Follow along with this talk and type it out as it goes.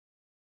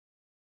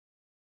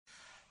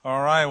All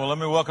right, well, let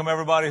me welcome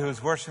everybody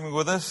who's worshiping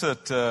with us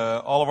at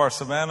all of our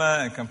Savannah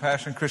and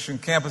Compassion Christian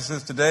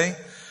campuses today.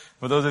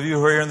 For those of you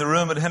who are here in the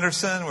room at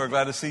Henderson, we're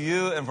glad to see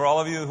you. And for all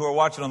of you who are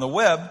watching on the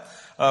web,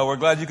 we're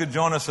glad you could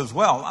join us as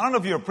well. I don't know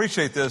if you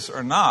appreciate this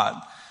or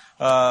not,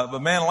 but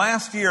man,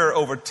 last year,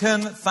 over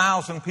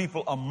 10,000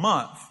 people a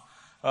month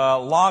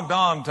logged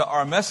on to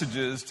our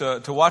messages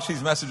to watch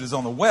these messages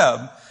on the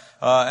web.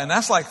 And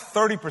that's like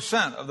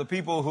 30% of the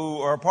people who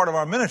are a part of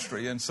our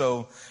ministry. And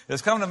so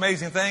it's kind of an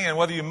amazing thing. And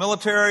whether you're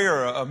military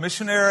or a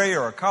missionary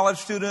or a college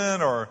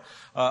student or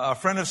a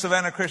friend of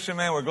Savannah Christian,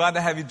 man, we're glad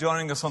to have you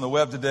joining us on the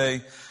web today.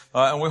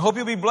 And we hope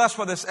you'll be blessed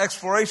by this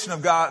exploration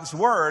of God's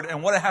Word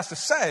and what it has to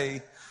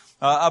say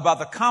about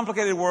the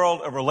complicated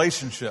world of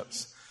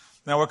relationships.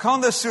 Now, we're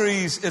calling this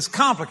series, It's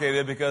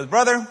Complicated, because,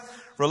 brother,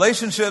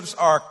 relationships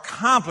are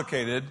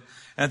complicated.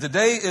 And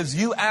today is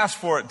You Asked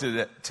For It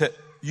Today.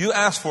 You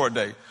Asked For It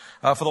Day.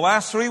 For the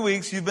last 3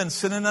 weeks, you've been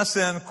sending us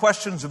in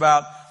questions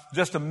about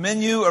just a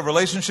menu of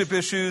relationship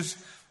issues,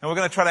 and we're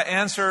going to try to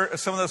answer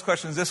some of those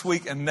questions this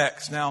week and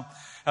next. Now,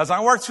 as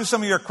I worked through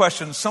some of your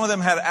questions, some of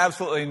them had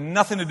absolutely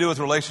nothing to do with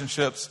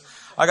relationships.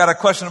 I got a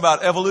question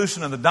about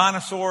evolution and the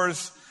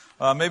dinosaurs.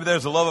 Maybe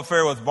there's a love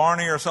affair with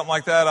Barney or something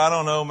like that. I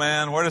don't know,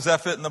 man. Where does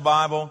that fit in the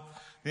Bible?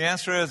 The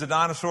answer is the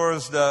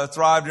dinosaurs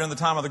thrived during the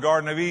time of the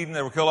Garden of Eden.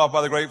 They were killed off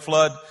by the Great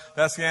Flood.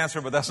 That's the answer,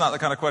 but that's not the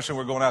kind of question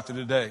we're going after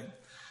today.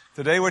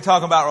 Today we're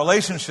talking about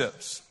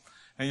relationships.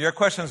 And your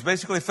questions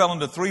basically fell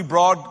into three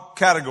broad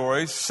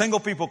categories: single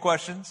people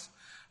questions,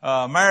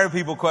 married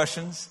people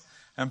questions,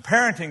 and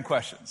parenting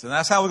questions. And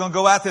that's how we're going to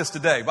go at this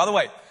today. By the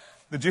way,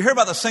 did you hear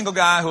about the single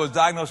guy who was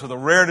diagnosed with a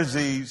rare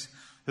disease?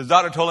 His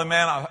doctor told him,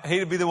 man, I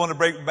hate to be the one to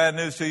break bad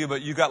news to you,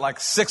 but you got like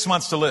 6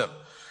 months to live.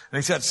 And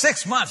he said,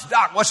 6 months,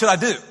 doc, what should I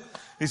do?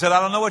 He said, I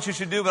don't know what you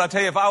should do, but I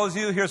tell you, if I was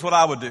you, here's what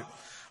I would do.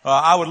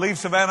 I would leave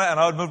Savannah and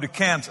I would move to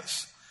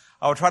Kansas.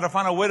 I would try to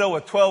find a widow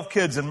with 12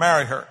 kids and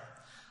marry her.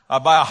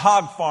 I'd buy a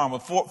hog farm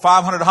with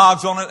 500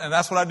 hogs on it, and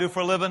that's what I do for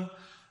a living.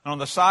 And on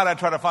the side, I'd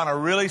try to find a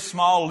really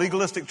small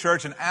legalistic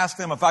church and ask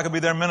them if I could be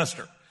their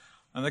minister.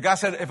 And the guy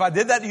said, if I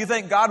did that, do you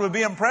think God would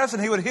be impressed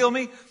and he would heal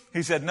me?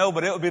 He said, no,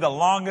 but it would be the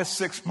longest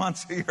 6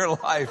 months of your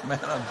life, man.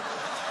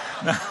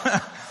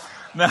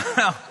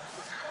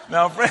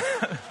 Now,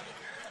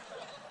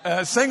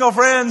 single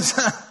friends,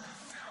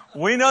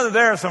 we know that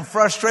there are some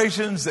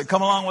frustrations that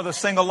come along with a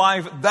single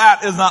life.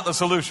 That is not the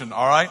solution,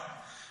 all right?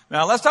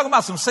 Now, let's talk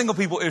about some single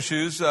people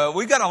issues.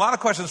 We've got a lot of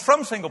questions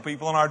from single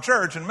people in our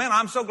church, and man,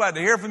 I'm so glad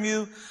to hear from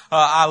you.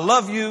 I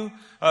love you.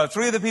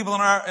 Three of the people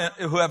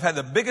who have had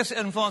the biggest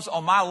influence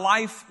on my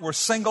life were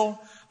single: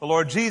 the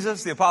Lord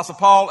Jesus, the Apostle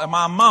Paul, and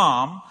my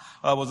mom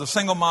was a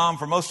single mom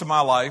for most of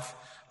my life.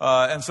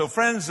 And so,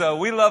 friends,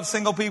 we love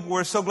single people.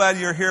 We're so glad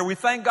you're here. We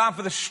thank God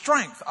for the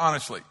strength,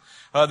 honestly,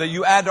 that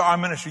you add to our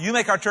ministry. You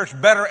make our church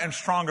better and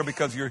stronger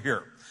because you're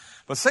here.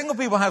 But single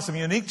people have some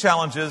unique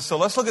challenges, so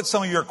let's look at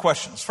some of your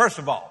questions. First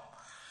of all,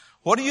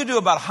 what do you do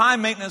about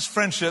high-maintenance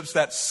friendships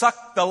that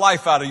suck the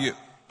life out of you?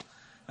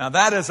 Now,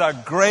 that is a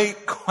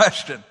great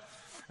question.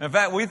 In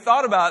fact, we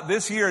thought about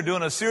this year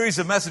doing a series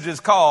of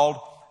messages called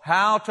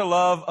How to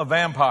Love a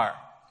Vampire.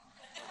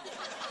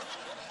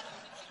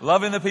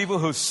 Loving the people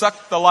who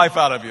suck the life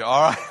out of you,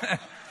 all right?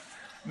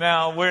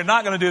 Now, we're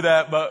not going to do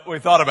that, but we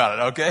thought about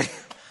it, okay?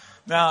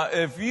 Now,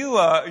 if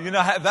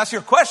if that's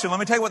your question, let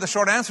me tell you what the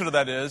short answer to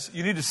that is.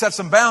 You need to set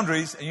some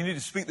boundaries and you need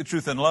to speak the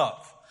truth in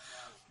love.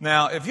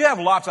 Now, if you have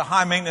lots of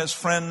high-maintenance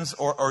friends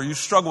or you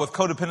struggle with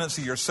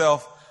codependency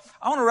yourself,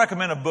 I want to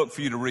recommend a book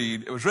for you to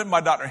read. It was written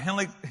by Dr.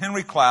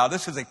 Henry Cloud.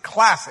 This is a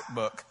classic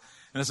book,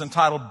 and it's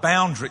entitled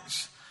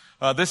Boundaries.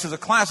 This is a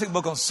classic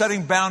book on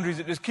setting boundaries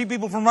that just keep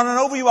people from running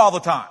over you all the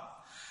time.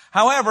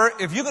 However,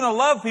 if you're going to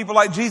love people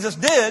like Jesus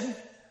did,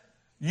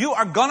 you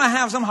are going to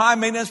have some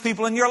high-maintenance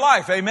people in your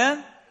life.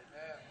 Amen?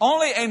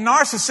 Only a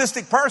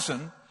narcissistic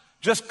person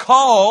just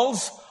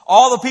calls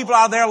all the people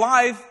out of their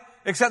life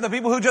except the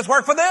people who just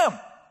work for them.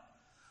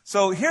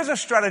 So here's a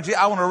strategy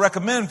I want to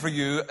recommend for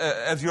you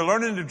as you're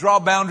learning to draw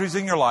boundaries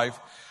in your life.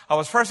 I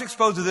was first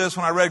exposed to this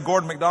when I read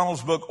Gordon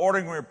MacDonald's book,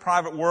 Ordering Your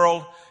Private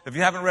World. If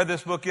you haven't read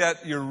this book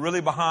yet, you're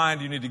really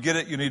behind. You need to get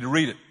it. You need to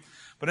read it.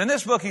 But in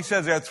this book, he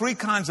says there are three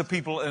kinds of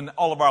people in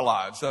all of our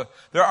lives.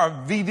 There are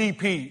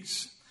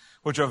VDPs,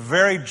 which are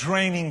very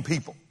draining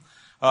people.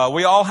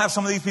 We all have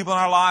some of these people in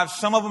our lives.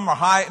 Some of them are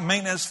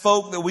high-maintenance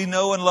folk that we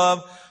know and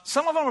love.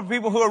 Some of them are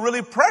people who are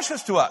really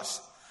precious to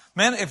us.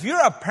 Man, if you're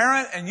a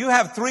parent and you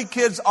have 3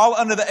 kids all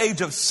under the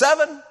age of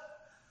 7,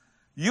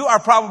 you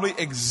are probably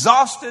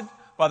exhausted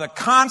by the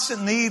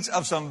constant needs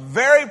of some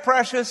very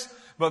precious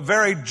but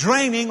very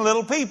draining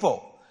little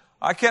people.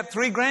 I kept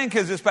 3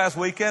 grandkids this past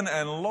weekend,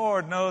 and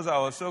Lord knows I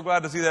was so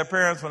glad to see their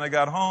parents when they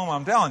got home.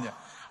 I'm telling you,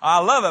 I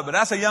love it, but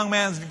that's a young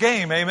man's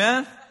game,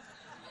 amen?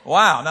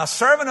 Wow. Now,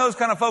 serving those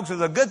kind of folks is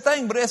a good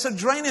thing, but it's a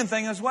draining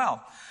thing as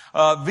well.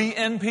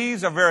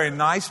 VNPs are very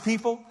nice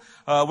people.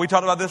 We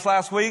talked about this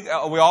last week.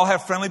 We all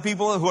have friendly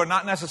people who are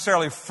not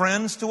necessarily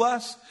friends to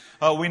us.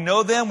 We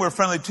know them. We're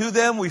friendly to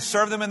them. We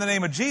serve them in the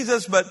name of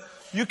Jesus, but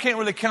you can't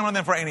really count on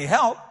them for any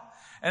help.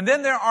 And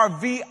then there are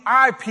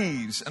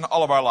VIPs in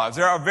all of our lives.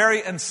 There are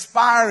very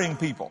inspiring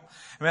people.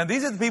 Man,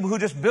 these are the people who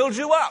just build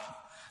you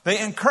up. They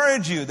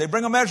encourage you. They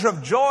bring a measure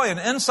of joy and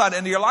insight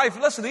into your life.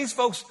 Listen, these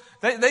folks,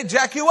 they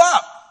jack you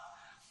up.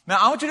 Now,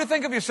 I want you to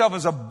think of yourself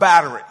as a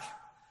battery.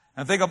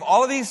 And think of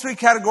all of these three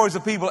categories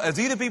of people as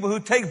either people who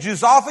take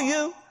juice off of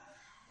you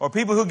or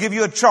people who give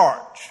you a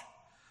charge.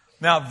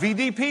 Now,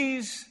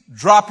 VDPs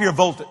drop your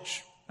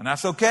voltage. And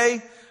that's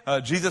okay.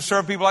 Jesus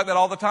served people like that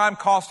all the time.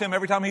 Cost him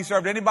every time he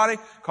served anybody.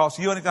 Cost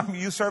you anytime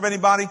you serve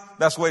anybody.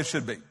 That's the way it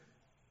should be.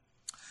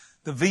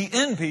 The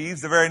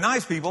VNPs, the very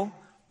nice people,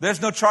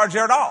 there's no charge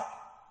there at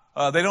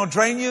all. They don't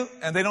drain you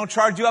and they don't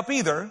charge you up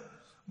either.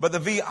 But the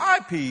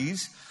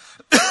VIPs,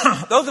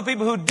 those are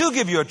people who do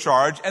give you a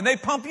charge and they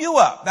pump you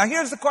up. Now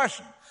here's the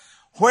question.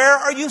 Where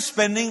are you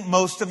spending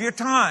most of your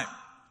time?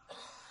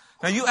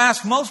 Now you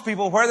ask most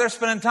people where they're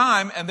spending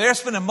time, and they're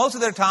spending most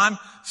of their time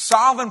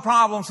solving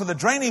problems for the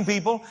draining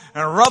people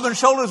and rubbing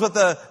shoulders with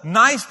the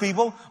nice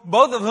people,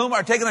 both of whom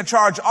are taking a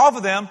charge off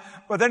of them,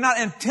 but they're not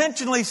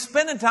intentionally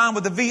spending time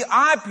with the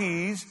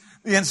VIPs,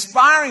 the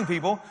inspiring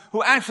people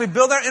who actually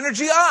build their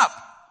energy up.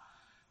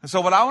 And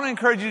so what I want to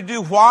encourage you to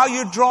do while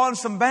you're drawing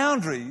some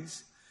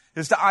boundaries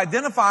is to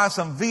identify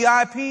some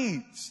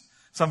VIPs,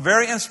 some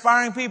very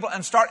inspiring people,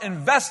 and start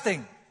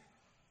investing.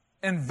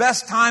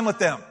 Invest time with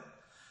them.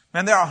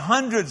 Man, there are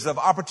hundreds of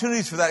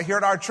opportunities for that here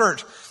at our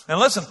church. And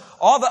listen,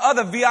 all the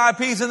other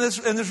VIPs in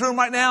this room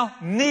right now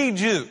need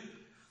you.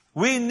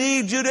 We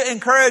need you to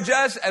encourage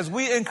us as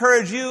we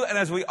encourage you and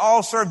as we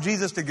all serve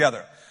Jesus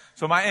together.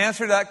 So my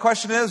answer to that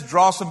question is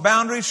draw some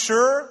boundaries,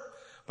 sure.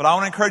 But I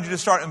want to encourage you to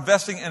start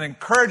investing in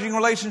encouraging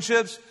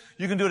relationships.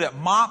 You can do it at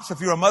MOPS if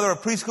you're a mother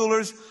of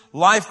preschoolers,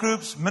 life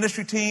groups,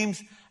 ministry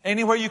teams.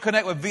 Anywhere you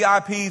connect with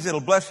VIPs,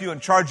 it'll bless you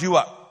and charge you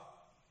up.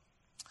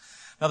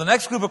 Now, the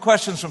next group of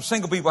questions from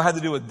single people had to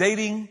do with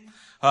dating,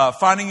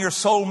 finding your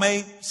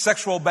soulmate,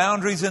 sexual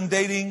boundaries in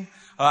dating.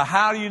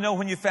 How do you know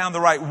when you found the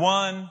right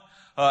one?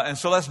 And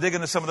so let's dig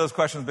into some of those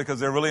questions because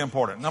they're really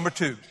important. Number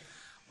 2,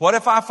 what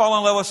if I fall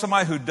in love with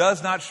somebody who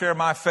does not share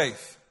my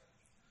faith?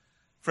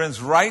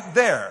 Friends, right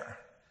there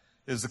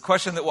is the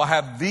question that will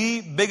have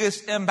the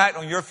biggest impact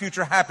on your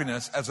future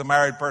happiness as a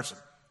married person.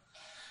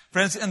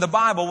 Friends, in the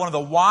Bible, one of the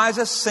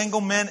wisest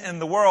single men in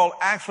the world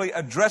actually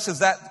addresses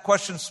that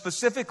question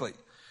specifically.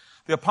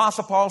 The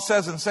Apostle Paul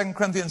says in 2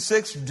 Corinthians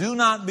 6, do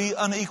not be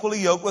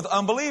unequally yoked with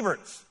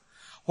unbelievers.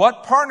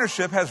 What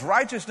partnership has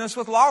righteousness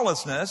with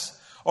lawlessness?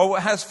 Or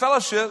what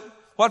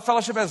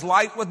fellowship has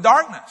light with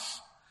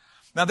darkness?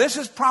 Now this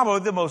is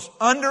probably the most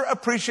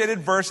underappreciated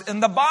verse in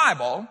the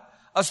Bible,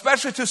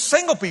 especially to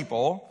single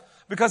people,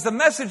 because the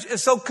message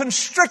is so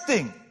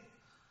constricting.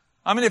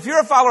 I mean, if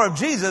you're a follower of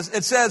Jesus,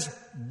 it says,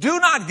 do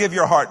not give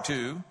your heart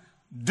to,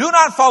 do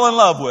not fall in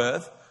love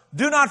with,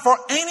 do not for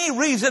any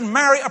reason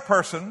marry a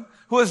person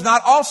who is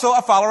not also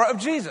a follower of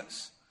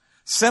Jesus.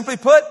 Simply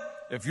put,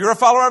 if you're a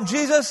follower of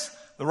Jesus,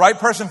 the right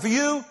person for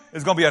you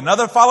is going to be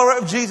another follower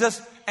of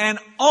Jesus and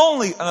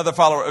only another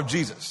follower of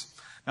Jesus.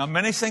 Now,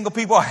 many single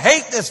people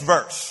hate this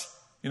verse.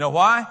 You know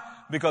why?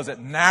 Because it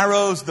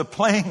narrows the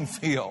playing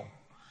field.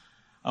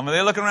 I mean,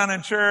 they're looking around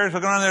in church,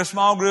 looking around their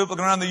small group,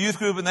 looking around the youth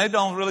group, and they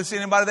don't really see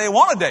anybody they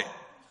want to date.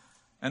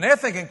 And they're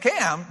thinking,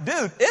 Cam,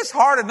 dude, it's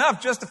hard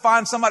enough just to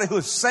find somebody who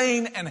is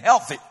sane and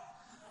healthy.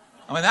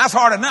 I mean, that's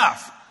hard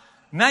enough.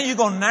 Now you're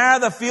going to narrow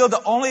the field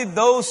to only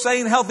those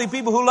sane, healthy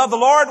people who love the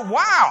Lord?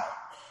 Wow!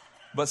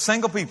 But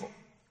single people,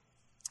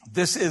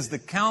 this is the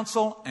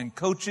counsel and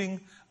coaching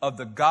of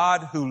the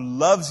God who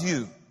loves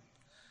you.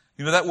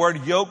 You know that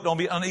word yoke, don't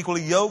be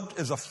unequally yoked,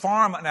 is a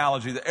farm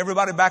analogy that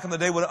everybody back in the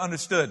day would have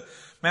understood.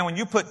 Man, when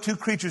you put two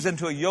creatures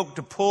into a yoke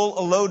to pull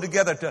a load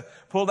together, to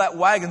pull that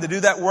wagon, to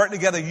do that work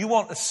together, you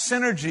want a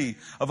synergy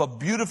of a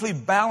beautifully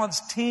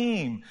balanced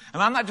team.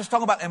 And I'm not just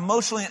talking about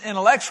emotionally and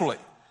intellectually,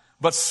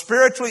 but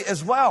spiritually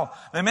as well.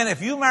 And man,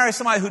 if you marry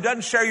somebody who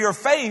doesn't share your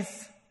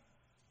faith,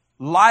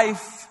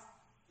 life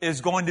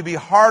is going to be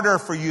harder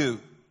for you.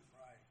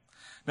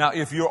 Now,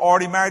 if you're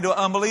already married to an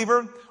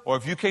unbeliever, or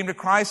if you came to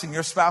Christ and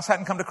your spouse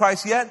hadn't come to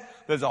Christ yet,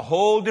 there's a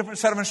whole different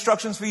set of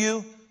instructions for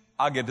you.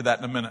 I'll get to that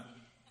in a minute.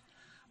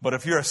 But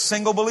if you're a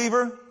single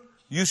believer,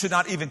 you should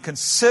not even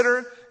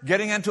consider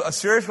getting into a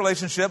serious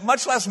relationship,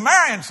 much less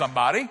marrying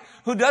somebody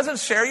who doesn't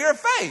share your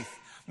faith.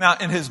 Now,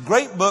 in his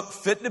great book,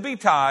 Fit to be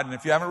Tied, and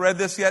if you haven't read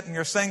this yet and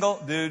you're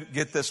single, dude,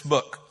 get this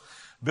book.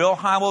 Bill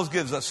Hybels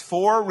gives us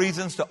 4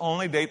 reasons to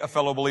only date a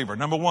fellow believer.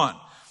 Number 1,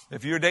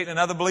 if you're dating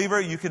another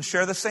believer, you can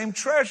share the same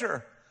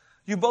treasure.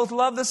 You both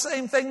love the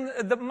same thing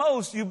the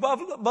most. You both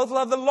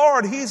love the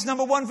Lord. He's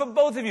number 1 for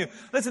both of you.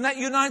 Listen, that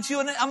unites you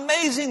in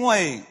amazing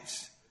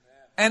ways.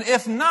 And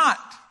if not,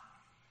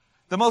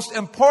 the most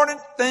important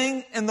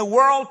thing in the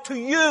world to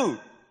you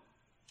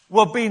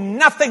will be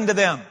nothing to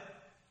them.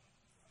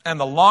 And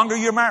the longer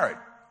you're married,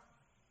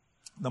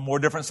 the more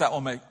difference that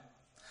will make.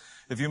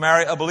 If you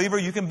marry a believer,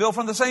 you can build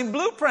from the same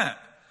blueprint.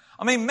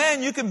 I mean,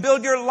 man, you can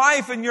build your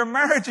life and your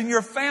marriage and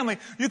your family.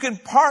 You can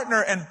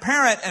partner and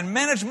parent and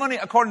manage money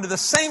according to the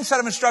same set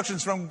of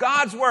instructions from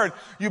God's Word.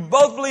 You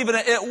both believe in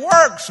it. It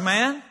works,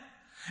 man.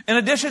 In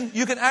addition,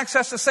 you can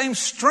access the same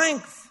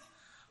strength.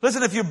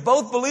 Listen, if you're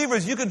both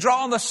believers, you can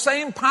draw on the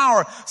same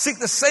power, seek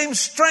the same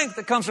strength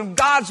that comes from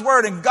God's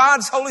Word and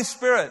God's Holy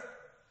Spirit.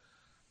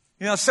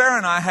 You know, Sarah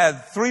and I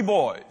had 3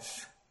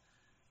 boys,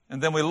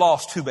 and then we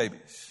lost 2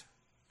 babies.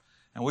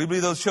 And we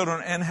believe those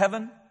children are in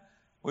heaven.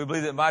 We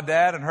believe that my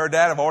dad and her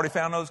dad have already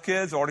found those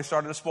kids, already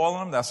started to spoil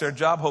them. That's their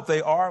job. Hope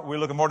they are. We're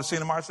looking forward to seeing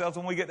them ourselves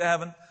when we get to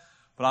heaven.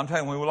 But I'm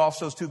telling you, when we lost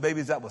those 2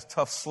 babies, that was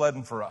tough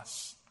sledding for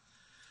us.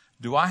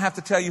 Do I have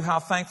to tell you how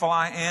thankful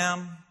I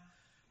am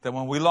that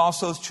when we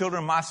lost those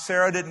children, my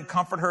Sarah didn't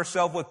comfort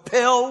herself with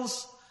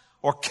pills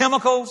or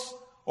chemicals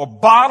or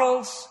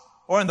bottles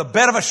or in the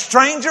bed of a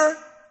stranger?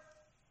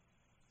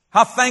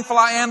 How thankful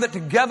I am that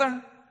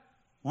together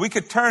we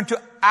could turn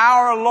to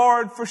our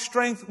Lord for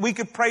strength. We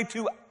could pray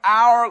to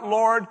our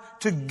Lord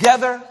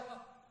together.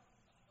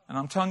 And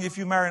I'm telling you, if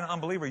you marry an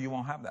unbeliever, you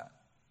won't have that.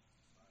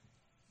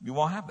 You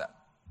won't have that.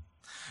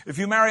 If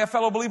you marry a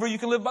fellow believer, you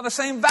can live by the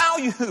same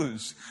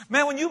values.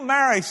 Man, when you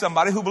marry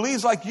somebody who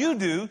believes like you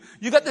do,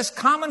 you got this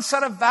common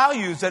set of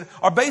values that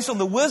are based on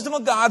the wisdom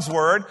of God's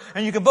Word,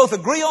 and you can both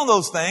agree on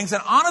those things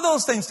and honor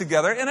those things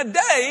together in a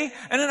day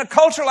and in a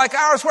culture like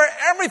ours where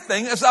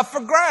everything is up for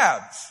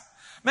grabs.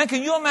 Man,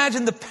 can you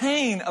imagine the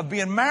pain of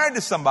being married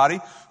to somebody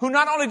who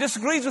not only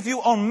disagrees with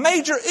you on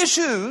major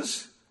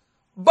issues,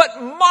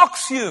 but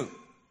mocks you,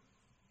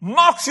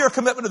 mocks your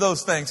commitment to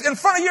those things in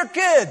front of your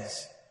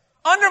kids?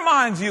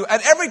 Undermines you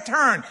at every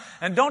turn.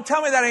 And don't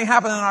tell me that ain't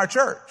happening in our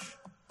church.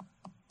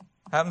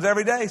 Happens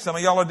every day. Some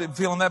of y'all are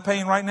feeling that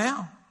pain right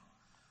now.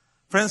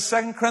 Friends,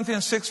 2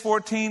 Corinthians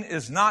 6:14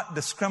 is not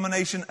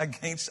discrimination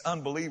against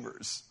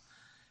unbelievers.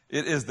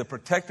 It is the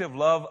protective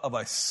love of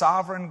a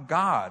sovereign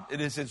God. It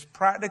is His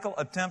practical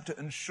attempt to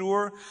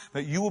ensure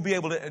that you will be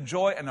able to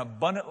enjoy an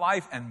abundant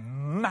life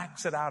and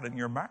max it out in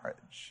your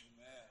marriage.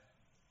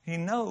 Amen. He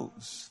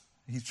knows.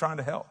 He's trying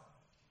to help.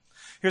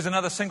 Here's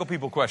another single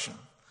people question.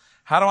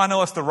 How do I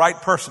know it's the right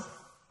person?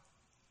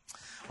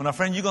 Well, now,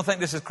 friend, you're going to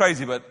think this is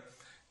crazy, but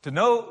to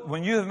know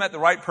when you have met the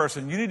right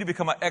person, you need to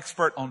become an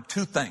expert on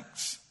 2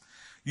 things.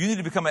 You need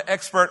to become an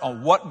expert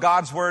on what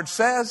God's Word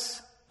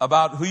says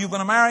about who you're going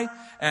to marry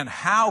and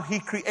how He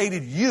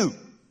created you.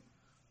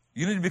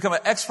 You need to become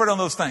an expert on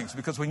those things,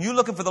 because when you're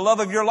looking for the love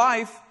of your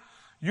life,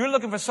 you're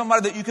looking for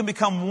somebody that you can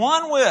become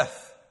one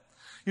with.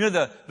 You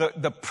know,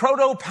 the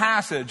proto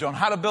passage on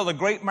how to build a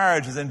great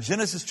marriage is in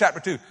Genesis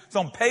chapter 2. It's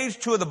on page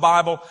 2 of the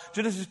Bible,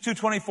 Genesis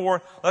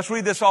 2:24. Let's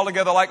read this all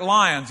together like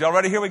lions. Y'all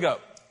ready? Here we go.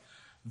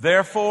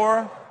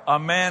 Therefore, a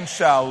man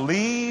shall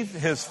leave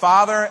his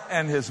father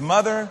and his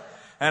mother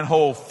and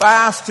hold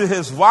fast to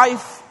his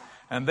wife,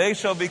 and they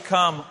shall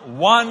become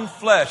one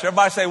flesh.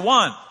 Everybody say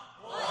one.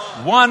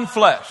 One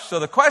flesh. So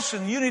the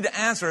question you need to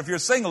answer if you're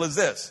single is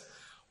this.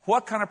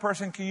 What kind of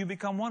person can you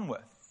become one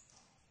with?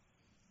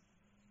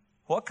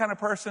 What kind of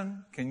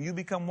person can you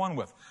become one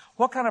with?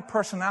 What kind of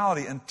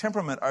personality and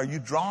temperament are you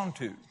drawn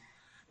to?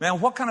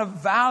 Man, what kind of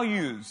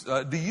values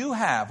do you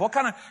have? What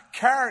kind of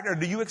character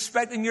do you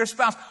expect in your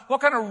spouse? What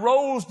kind of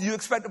roles do you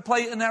expect to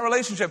play in that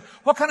relationship?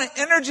 What kind of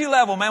energy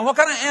level, man? What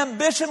kind of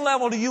ambition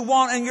level do you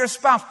want in your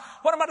spouse?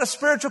 What about the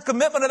spiritual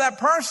commitment of that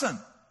person?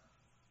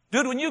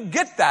 Dude, when you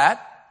get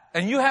that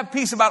and you have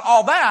peace about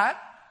all that,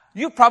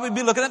 you'll probably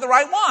be looking at the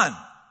right one.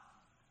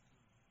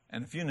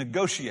 And if you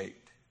negotiate,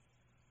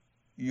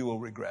 you will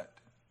regret.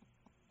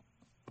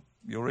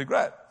 You'll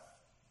regret.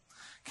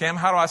 Cam,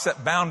 how do I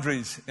set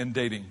boundaries in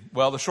dating?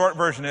 Well, the short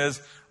version is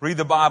read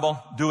the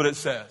Bible, do what it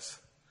says.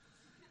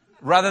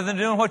 Rather than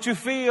doing what you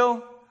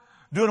feel,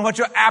 doing what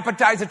your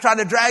appetites are trying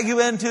to drag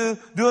you into,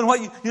 doing what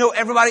you know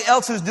everybody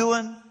else is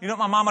doing. You know what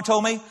my mama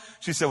told me?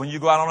 She said, when you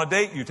go out on a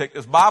date, you take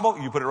this Bible,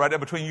 you put it right there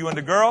between you and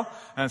the girl.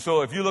 And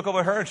so if you look over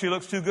at her and she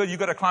looks too good, you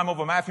got to climb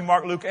over Matthew,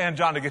 Mark, Luke, and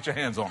John to get your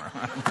hands on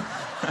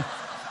her.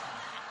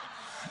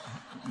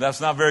 That's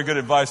not very good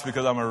advice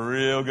because I'm a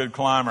real good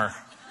climber.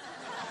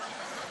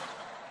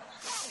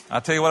 I'll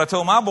tell you what I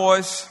told my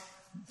boys.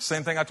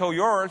 Same thing I told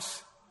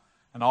yours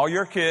and all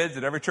your kids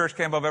at every church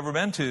camp I've ever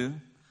been to.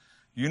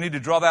 You need to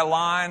draw that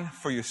line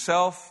for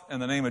yourself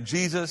in the name of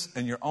Jesus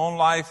in your own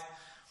life.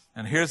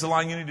 And here's the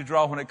line you need to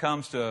draw when it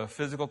comes to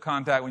physical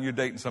contact when you're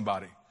dating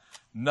somebody.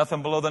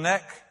 Nothing below the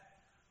neck.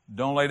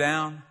 Don't lay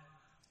down.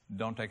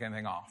 Don't take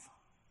anything off.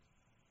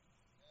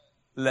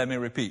 Let me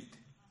repeat.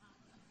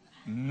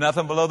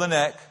 Nothing below the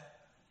neck.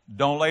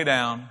 Don't lay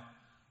down.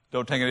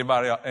 Don't take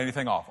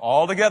anything off.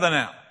 All together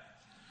now.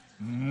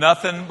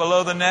 Nothing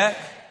below the neck.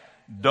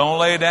 Don't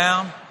lay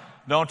down.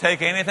 Don't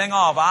take anything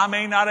off. I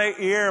mean, not an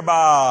ear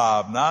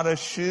bob, not a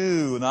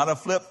shoe, not a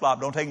flip-flop.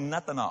 Don't take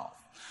nothing off.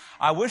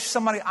 I wish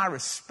somebody I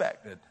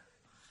respected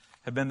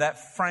had been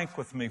that frank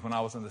with me when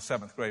I was in the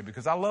 7th grade,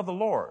 because I love the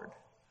Lord.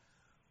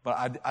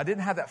 But I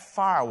didn't have that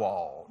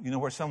firewall, you know,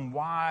 where some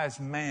wise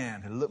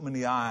man had looked me in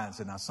the eye and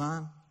said, now,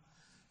 son,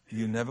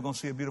 you're never going to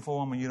see a beautiful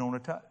woman you don't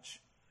want to touch.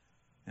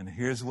 And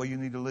here's the way you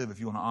need to live if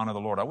you want to honor the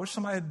Lord. I wish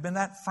somebody had been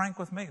that frank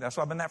with me. That's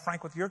why I've been that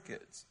frank with your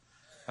kids.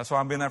 That's why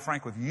I've been that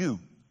frank with you.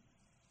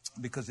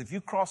 Because if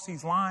you cross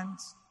these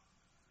lines,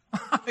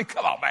 I mean,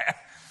 come on, man.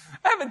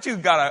 Haven't you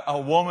got a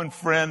woman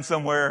friend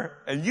somewhere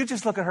and you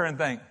just look at her and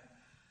think,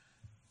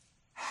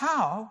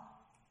 how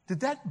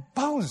did that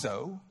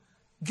bozo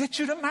get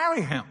you to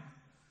marry him?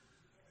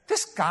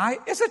 This guy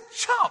is a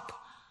chump.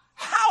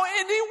 How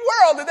in the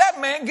world did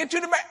that man get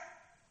you to marry?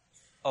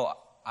 Oh,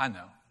 I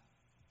know.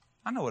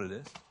 I know what it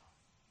is.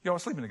 Y'all are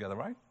sleeping together,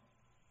 right?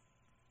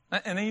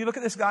 And then you look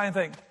at this guy and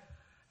think,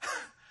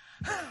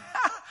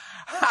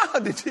 how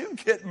did you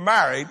get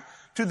married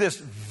to this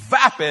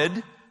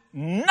vapid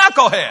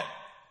knucklehead?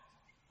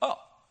 Oh,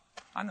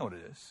 I know what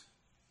it is.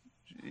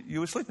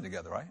 You were sleeping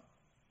together, right?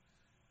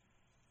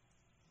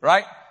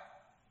 Right?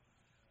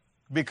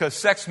 Because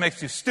sex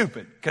makes you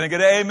stupid. Can I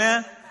get an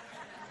amen?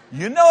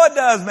 You know it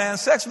does, man.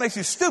 Sex makes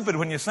you stupid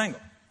when you're single.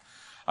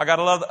 I got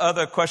a lot of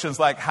other questions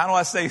like, how do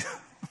I say...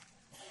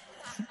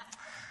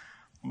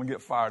 I'm going to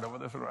get fired over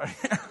this one right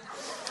here.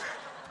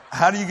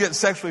 How do you get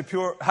sexually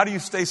pure? How do you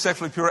stay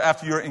sexually pure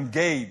after you're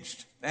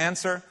engaged?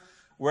 Answer,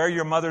 wear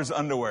your mother's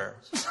underwear.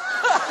 It's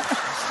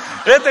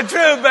the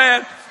truth,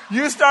 man.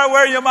 You start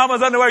wearing your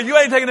mama's underwear, you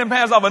ain't taking them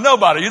pants off of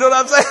nobody. You know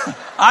what I'm saying?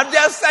 I'm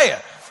just saying.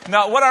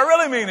 Now, what I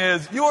really mean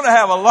is you want to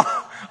have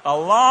a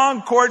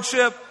long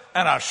courtship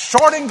and a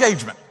short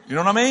engagement. You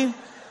know what I mean?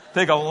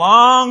 Take a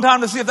long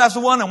time to see if that's the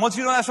one. And once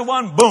you know that's the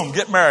one, boom,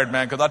 get married,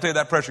 man. Because I'll tell you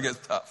that pressure gets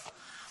tough.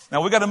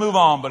 Now, we got to move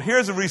on, but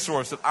here's a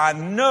resource that I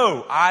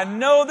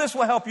know this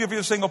will help you if you're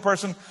a single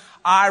person.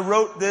 I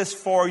wrote this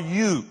for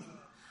you.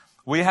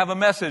 We have a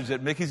message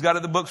that Mickey's got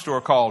at the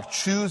bookstore called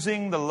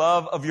Choosing the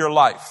Love of Your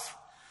Life.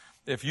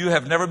 If you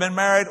have never been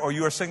married or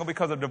you are single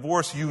because of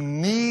divorce, you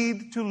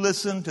need to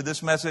listen to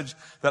this message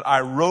that I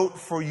wrote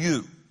for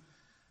you.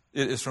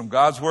 It is from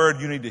God's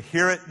Word. You need to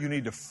hear it. You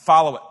need to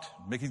follow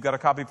it. Mickey's got a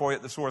copy for you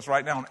at the source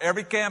right now. On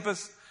every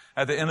campus,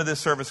 at the end of this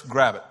service,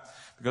 grab it.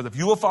 Because if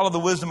you will follow the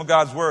wisdom of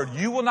God's Word,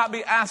 you will not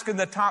be asking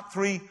the top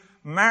 3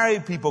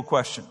 married people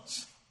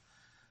questions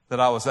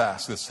that I was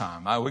asked this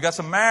time. We got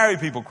some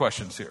married people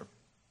questions here.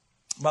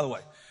 By the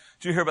way,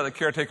 did you hear about the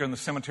caretaker in the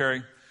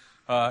cemetery?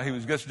 He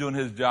was just doing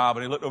his job,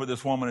 and he looked over at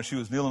this woman, and she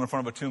was kneeling in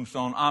front of a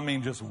tombstone. I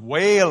mean, just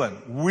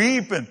wailing,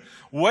 weeping,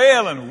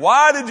 wailing.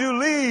 Why did you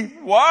leave?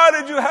 Why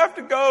did you have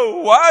to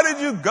go? Why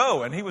did you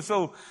go? And he was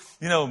so,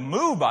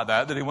 moved by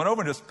that he went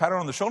over and just patted her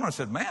on the shoulder and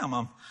said,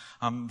 ma'am,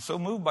 I'm so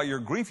moved by your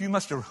grief. You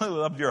must have really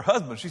loved your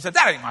husband. She said,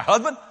 that ain't my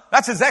husband.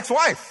 That's his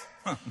ex-wife.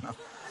 No.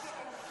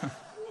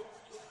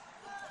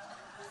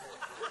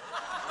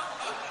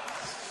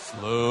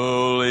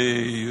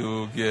 Slowly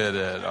you'll get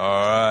it.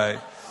 All right.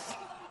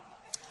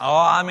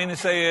 All I mean to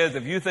say is,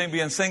 if you think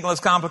being single is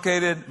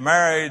complicated,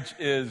 marriage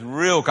is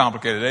real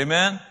complicated.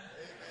 Amen?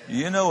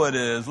 You know it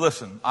is.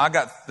 Listen, I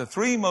got the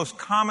 3 most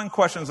common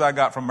questions I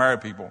got from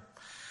married people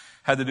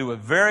had to do with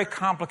very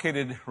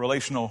complicated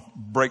relational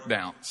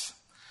breakdowns.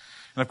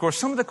 And of course,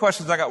 some of the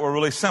questions I got were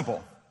really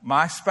simple.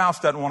 My spouse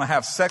doesn't want to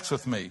have sex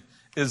with me.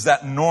 Is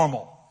that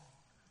normal?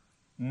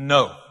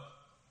 No.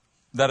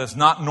 That is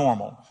not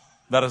normal.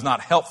 That is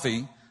not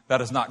healthy.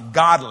 That is not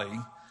godly.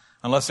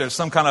 Unless there's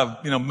some kind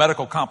of,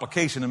 medical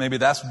complication, and maybe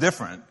that's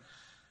different.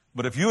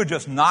 But if you are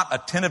just not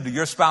attentive to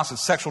your spouse's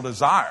sexual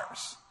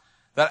desires,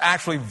 that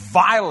actually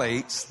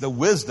violates the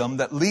wisdom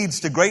that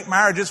leads to great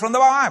marriages from the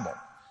Bible.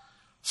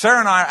 Sarah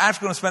and I are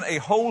actually going to spend a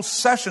whole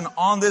session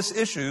on this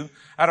issue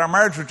at our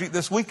marriage retreat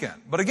this weekend.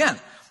 But again,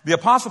 the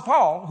Apostle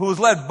Paul, who was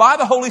led by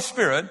the Holy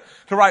Spirit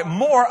to write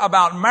more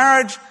about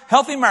marriage,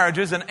 healthy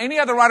marriages than any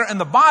other writer in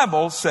the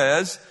Bible,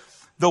 says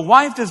the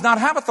wife does not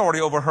have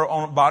authority over her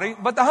own body,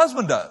 but the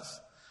husband does.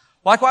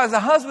 Likewise, the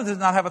husband does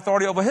not have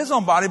authority over his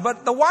own body,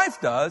 but the wife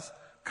does.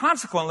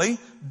 Consequently,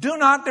 do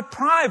not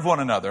deprive one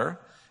another,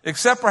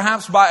 except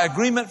perhaps by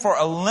agreement for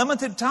a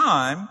limited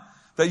time,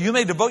 that you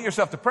may devote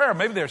yourself to prayer.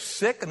 Maybe they're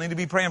sick and need to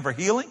be praying for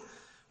healing.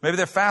 Maybe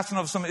they're fasting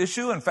of some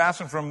issue and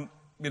fasting from,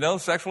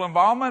 sexual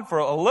involvement for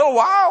a little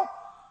while.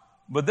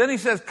 But then he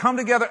says, come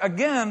together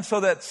again so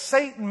that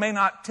Satan may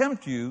not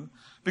tempt you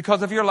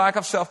because of your lack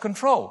of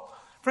self-control.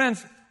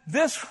 Friends,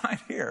 this right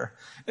here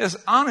is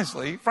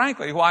honestly,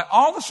 frankly, why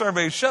all the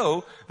surveys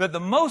show that the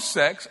most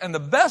sex and the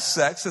best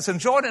sex that's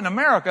enjoyed in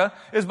America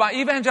is by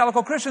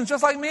evangelical Christians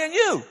just like me and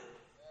you.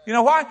 You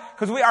know why?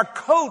 Because we are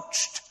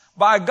coached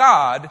by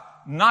God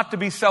not to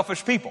be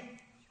selfish people.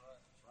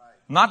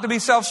 Not to be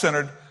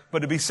self-centered, but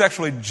to be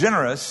sexually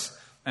generous.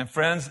 And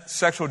friends,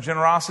 sexual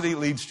generosity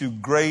leads to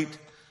great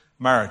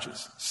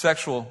marriages.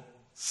 Sexual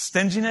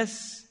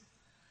stinginess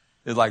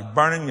is like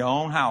burning your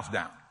own house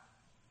down.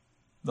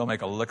 Don't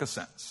make a lick of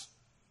sense.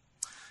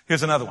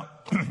 Here's another one.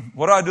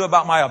 What do I do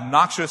about my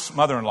obnoxious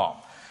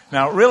mother-in-law?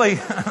 Now, really,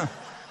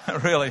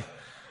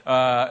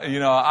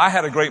 I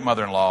had a great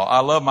mother-in-law.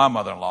 I love my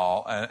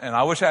mother-in-law, and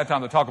I wish I had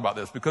time to talk about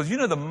this because,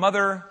 the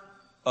mother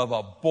of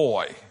a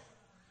boy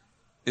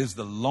is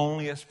the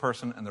loneliest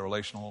person in the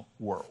relational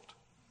world.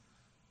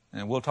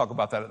 And we'll talk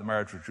about that at the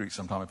marriage retreat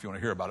sometime if you want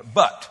to hear about it.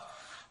 But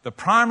the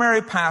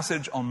primary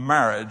passage on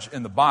marriage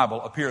in the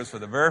Bible appears for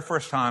the very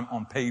first time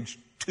on page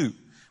 2.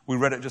 We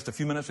read it just a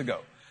few minutes ago.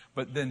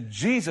 But then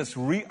Jesus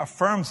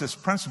reaffirms this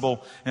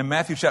principle in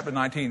Matthew chapter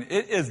 19.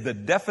 It is the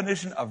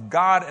definition of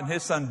God and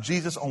his son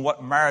Jesus on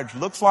what marriage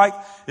looks like.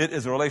 It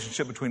is a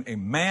relationship between a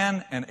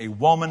man and a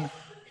woman,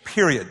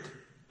 period.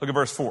 Look at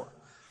verse 4.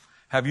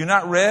 Have you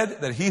not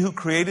read that he who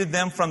created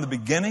them from the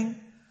beginning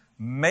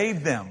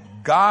made them?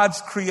 God's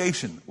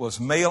creation was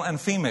male and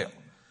female,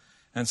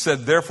 and said,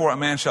 therefore a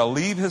man shall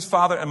leave his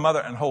father and mother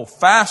and hold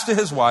fast to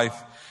his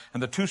wife,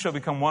 and the two shall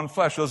become one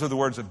flesh. Those are the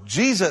words of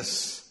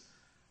Jesus,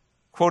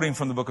 quoting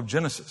from the book of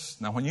Genesis.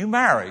 Now, when you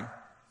marry,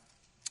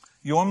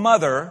 your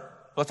mother,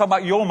 let's talk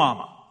about your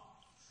mama.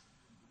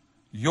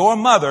 Your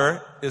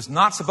mother is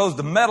not supposed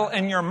to meddle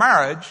in your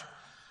marriage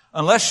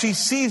unless she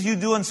sees you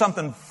doing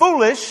something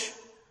foolish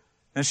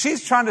and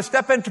she's trying to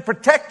step in to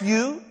protect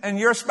you and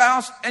your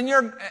spouse and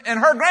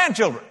her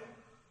grandchildren.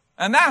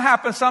 And that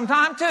happens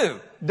sometime too,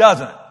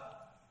 doesn't it?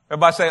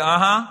 Everybody say,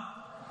 uh-huh.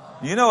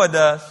 You know it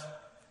does.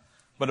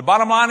 But the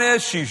bottom line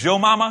is, she's your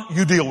mama,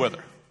 you deal with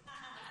her.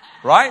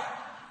 Right?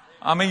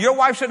 I mean, your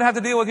wife shouldn't have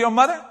to deal with your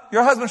mother.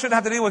 Your husband shouldn't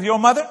have to deal with your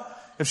mother.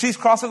 If she's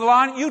crossing the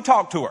line, you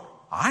talk to her.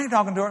 I ain't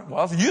talking to her.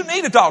 Well, you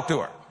need to talk to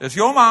her. It's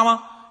your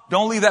mama.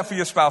 Don't leave that for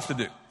your spouse to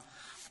do.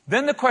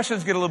 Then the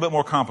questions get a little bit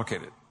more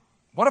complicated.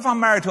 What if I'm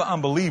married to an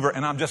unbeliever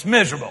and I'm just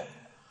miserable?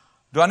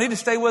 Do I need to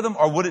stay with them,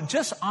 or would it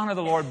just honor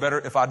the Lord better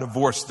if I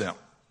divorced them?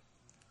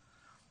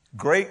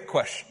 Great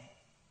question.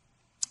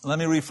 Let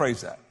me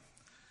rephrase that.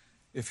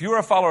 If you're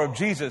a follower of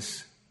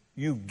Jesus,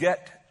 you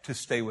get to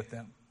stay with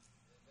them.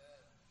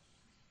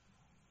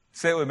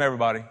 Say it with me,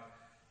 everybody.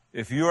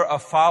 If you're a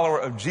follower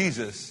of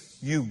Jesus,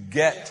 you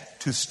get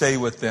to stay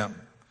with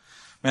them.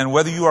 Man,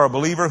 whether you are a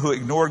believer who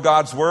ignored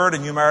God's word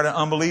and you married an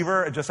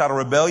unbeliever just out of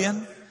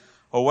rebellion,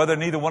 or whether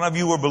neither one of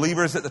you were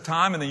believers at the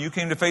time and then you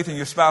came to faith and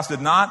your spouse did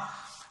not,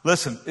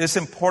 listen, it's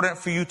important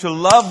for you to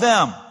love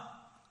them.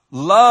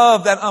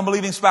 Love that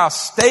unbelieving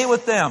spouse. Stay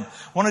with them.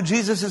 One of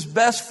Jesus'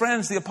 best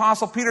friends, the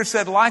Apostle Peter,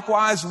 said,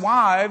 likewise,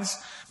 wives,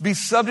 be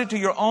subject to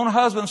your own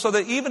husbands, so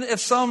that even if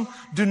some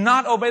do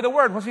not obey the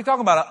word. What's he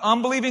talking about? An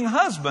unbelieving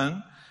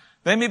husband,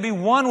 they may be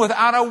won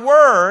without a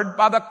word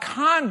by the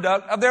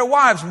conduct of their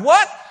wives.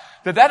 What?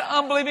 That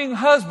unbelieving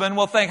husband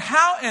will think,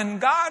 how in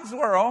God's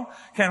world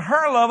can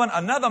her loving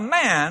another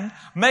man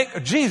make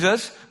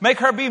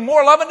her be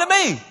more loving to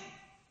me?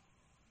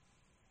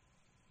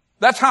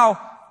 That's how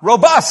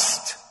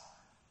robust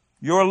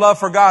your love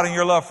for God and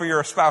your love for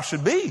your spouse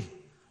should be.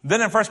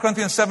 Then in 1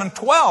 Corinthians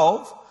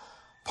 7:12,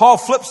 Paul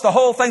flips the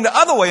whole thing the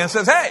other way and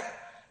says, hey,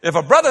 if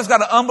a brother's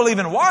got an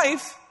unbelieving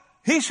wife,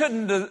 he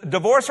shouldn't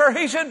divorce her.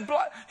 He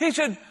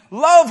should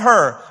love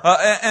her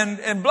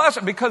and bless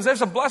her, because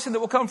there's a blessing that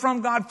will come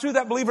from God through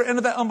that believer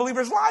into that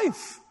unbeliever's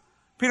life.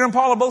 Peter and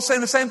Paul are both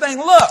saying the same thing.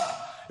 Look,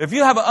 if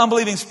you have an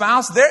unbelieving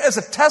spouse, there is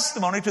a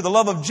testimony to the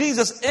love of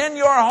Jesus in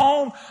your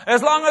home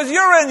as long as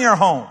you're in your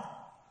home.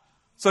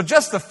 So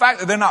just the fact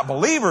that they're not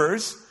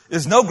believers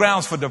is no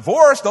grounds for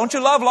divorce. Don't you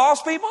love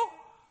lost people?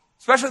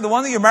 Especially the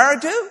one that you're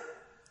married to?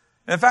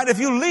 In fact, if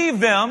you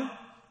leave them,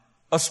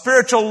 a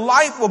spiritual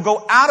light will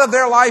go out of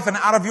their life and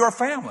out of your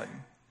family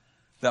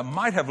that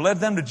might have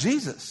led them to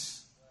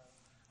Jesus.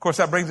 Of course,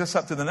 that brings us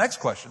up to the next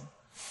question.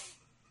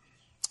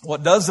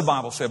 What does the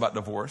Bible say about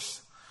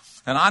divorce?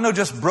 And I know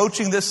just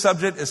broaching this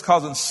subject is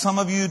causing some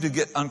of you to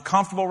get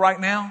uncomfortable right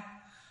now,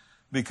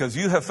 because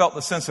you have felt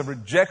the sense of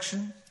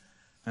rejection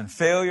and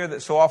failure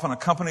that so often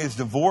accompanies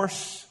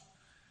divorce.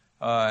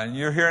 And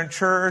you're here in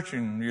church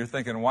and you're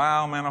thinking,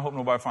 wow, man, I hope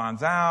nobody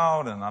finds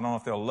out. And I don't know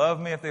if they'll love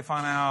me if they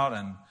find out.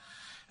 And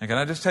can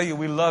I just tell you,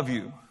 we love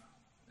you.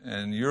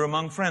 And you're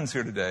among friends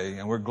here today,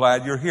 and we're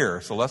glad you're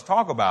here. So let's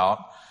talk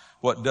about,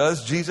 what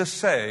does Jesus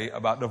say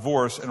about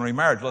divorce and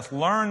remarriage? Let's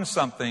learn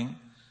something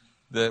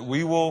that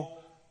we will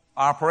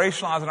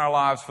operationalize in our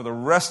lives for the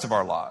rest of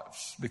our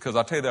lives. Because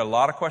I'll tell you, there are a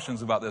lot of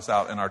questions about this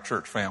out in our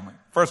church family.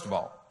 First of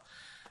all,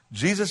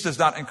 Jesus does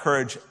not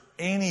encourage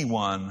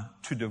anyone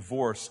to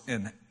divorce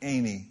in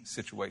any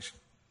situation.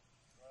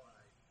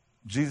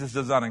 Jesus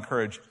does not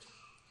encourage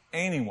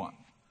anyone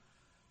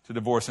to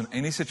divorce in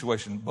any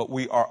situation, but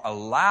we are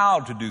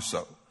allowed to do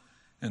so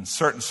in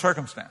certain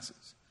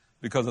circumstances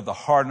because of the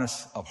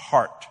hardness of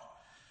heart.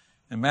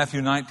 In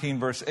Matthew 19,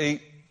 verse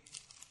 8,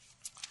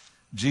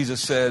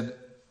 Jesus said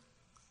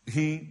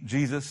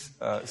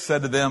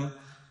to them,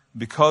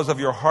 because of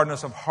your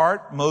hardness of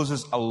heart,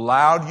 Moses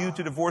allowed you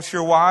to divorce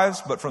your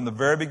wives, but from the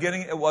very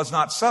beginning it was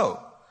not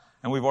so.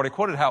 And we've already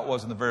quoted how it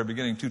was in the very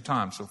beginning 2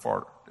 times so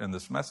far in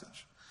this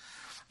message.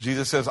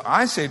 Jesus says,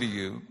 I say to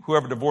you,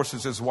 whoever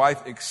divorces his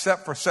wife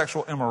except for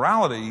sexual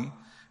immorality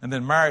and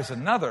then marries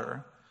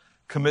another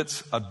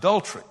commits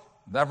adultery.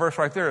 That verse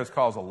right there has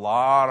caused a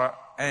lot of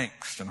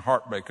angst and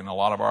heartbreak in a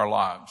lot of our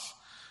lives.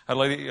 A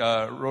lady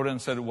wrote in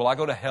and said, will I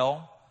go to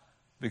hell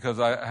because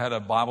I had a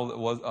Bible that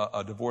was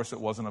a divorce that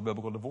wasn't a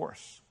biblical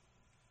divorce?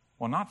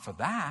 Well, not for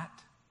that.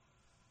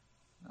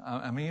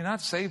 I mean, you're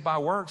not saved by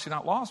works. You're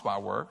not lost by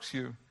works.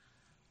 You're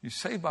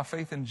saved by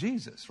faith in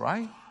Jesus,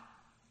 right?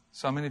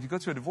 So, I mean, if you go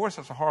through a divorce,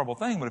 that's a horrible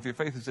thing. But if your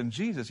faith is in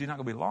Jesus, you're not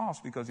going to be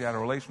lost because you had a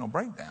relational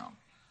breakdown.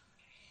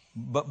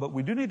 But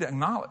we do need to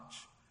acknowledge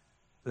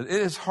that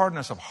it is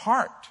hardness of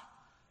heart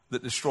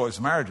that destroys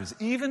marriages.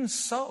 Even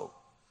so,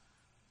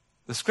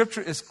 the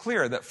scripture is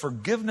clear that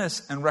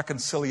forgiveness and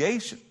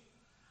reconciliation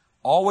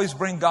always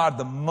bring God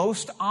the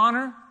most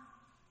honor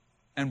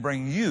and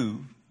bring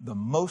you the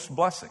most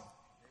blessing.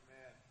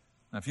 Amen.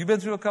 Now, if you've been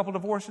through a couple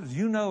divorces,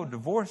 you know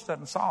divorce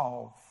doesn't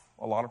solve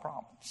a lot of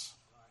problems.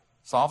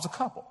 It solves a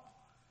couple,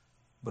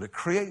 but it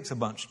creates a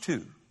bunch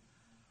too.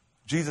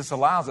 Jesus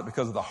allows it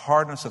because of the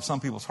hardness of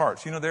some people's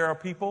hearts. You know, there are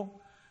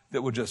people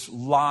that would just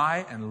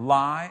lie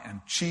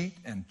and cheat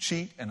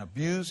and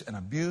abuse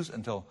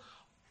until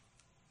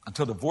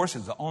divorce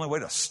is the only way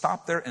to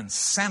stop their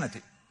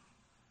insanity.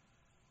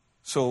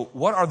 So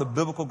what are the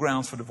biblical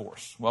grounds for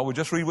divorce? Well, we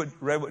just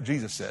read what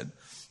Jesus said.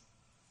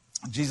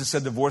 Jesus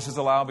said divorce is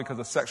allowed because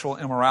of sexual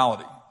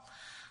immorality.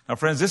 Now,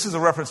 friends, this is a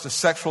reference to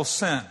sexual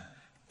sin.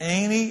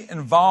 Any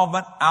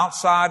involvement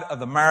outside of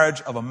the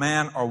marriage of a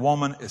man or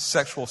woman is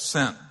sexual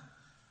sin.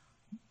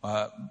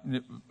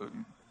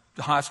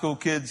 High school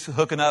kids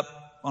hooking up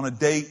on a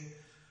date,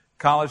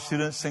 college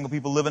students, single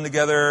people living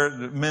together,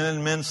 men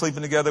and men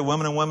sleeping together,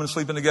 women and women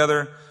sleeping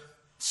together.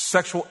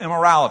 Sexual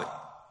immorality.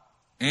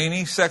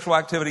 Any sexual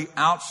activity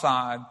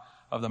outside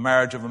of the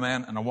marriage of a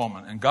man and a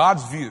woman. And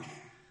God's view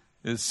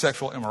is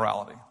sexual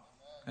immorality.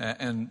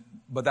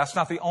 But that's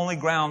not the only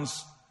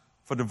grounds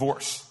for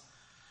divorce.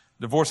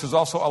 Divorce is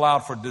also allowed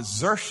for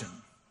desertion.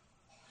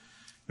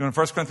 You know, in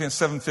 1 Corinthians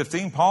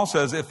 7:15, Paul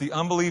says, if the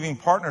unbelieving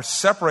partner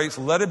separates,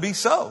 let it be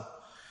so.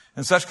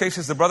 In such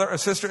cases, the brother or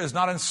sister is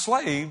not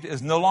enslaved,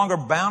 is no longer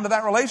bound to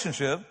that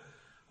relationship,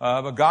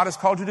 but God has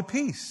called you to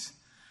peace.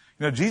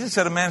 You know, Jesus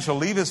said a man shall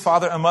leave his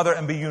father and mother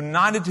and be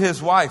united to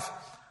his wife.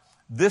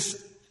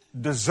 This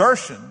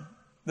desertion,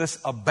 this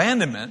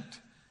abandonment,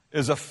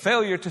 is a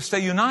failure to stay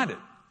united.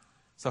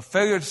 It's a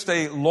failure to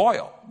stay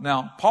loyal.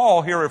 Now,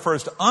 Paul here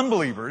refers to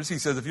unbelievers. He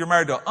says if you're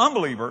married to an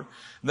unbeliever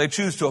and they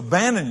choose to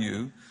abandon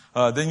you,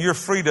 then you're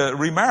free to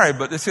remarry.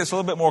 But this gets a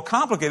little bit more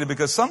complicated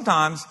because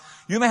sometimes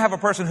you may have a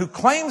person who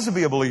claims to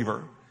be a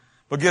believer,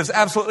 but gives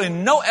absolutely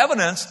no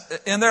evidence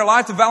in their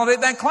life to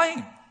validate that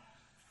claim.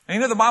 And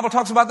you know, the Bible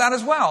talks about that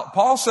as well.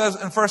 Paul says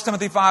in 1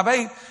 Timothy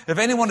 5:8, if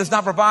anyone does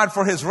not provide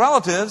for his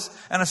relatives,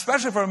 and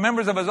especially for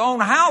members of his own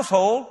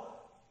household,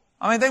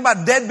 I mean, think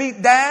about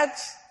deadbeat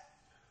dads,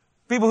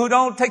 people who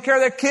don't take care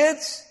of their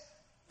kids.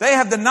 They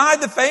have denied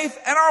the faith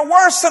and are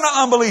worse than an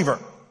unbeliever.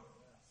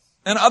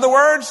 In other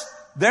words,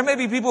 there may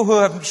be people who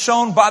have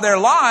shown by their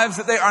lives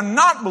that they are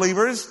not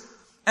believers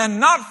and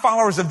not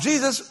followers of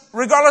Jesus,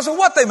 regardless of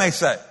what they may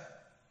say.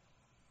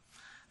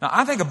 Now,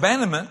 I think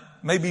abandonment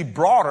may be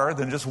broader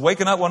than just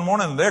waking up one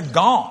morning and they're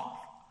gone.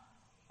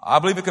 I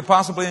believe it could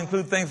possibly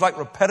include things like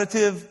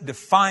repetitive,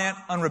 defiant,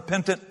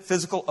 unrepentant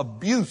physical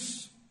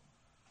abuse.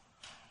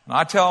 And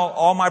I tell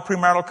all my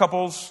premarital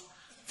couples,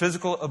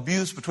 physical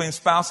abuse between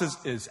spouses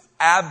is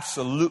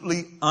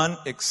absolutely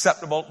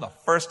unacceptable. The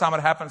first time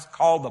it happens,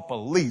 call the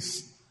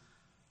police.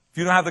 If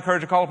you don't have the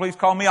courage to call the police,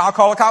 call me. I'll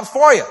call the cops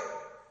for you.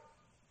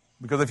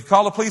 Because if you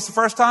call the police the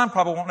first time,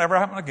 probably won't ever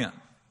happen again.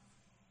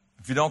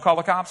 If you don't call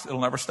the cops, it'll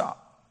never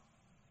stop.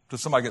 Until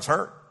somebody gets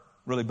hurt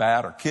really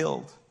bad or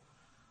killed.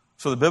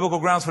 So the biblical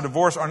grounds for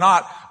divorce are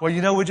not, well,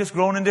 you know, we're just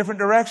growing in different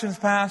directions,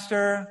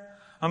 Pastor.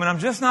 I mean, I'm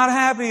just not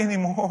happy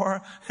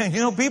anymore. And, you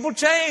know, people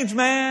change,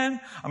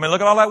 man. I mean,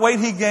 look at all that weight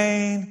he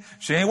gained.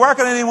 She ain't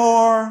working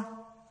anymore.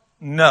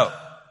 No.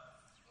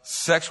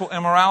 Sexual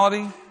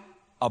immorality,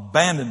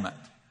 abandonment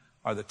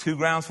are the two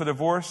grounds for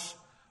divorce.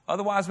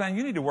 Otherwise, man,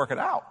 you need to work it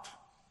out.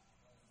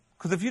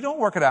 Because if you don't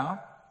work it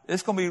out,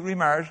 it's going to be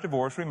remarriage,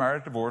 divorce,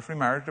 remarriage, divorce,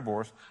 remarriage,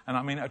 divorce. And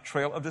I mean, a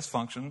trail of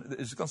dysfunction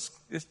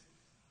is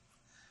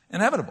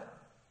inevitable.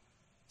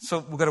 So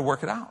we've got to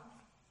work it out.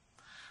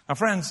 Now,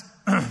 friends,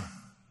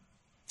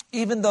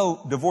 even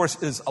though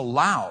divorce is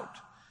allowed,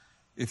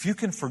 if you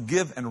can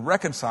forgive and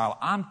reconcile,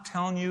 I'm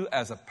telling you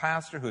as a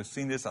pastor who has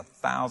seen this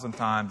 1,000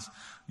 times,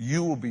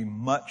 you will be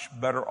much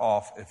better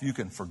off if you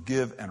can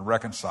forgive and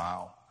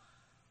reconcile.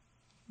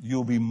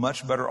 You'll be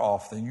much better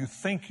off than you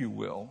think you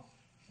will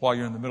while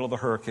you're in the middle of the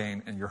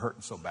hurricane and you're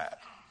hurting so bad.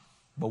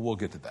 But we'll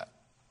get to that.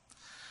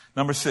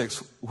 Number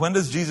 6, when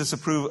does Jesus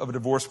approve of a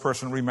divorced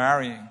person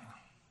remarrying?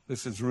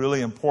 This is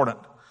really important.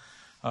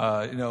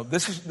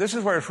 This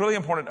is where it's really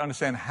important to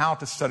understand how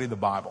to study the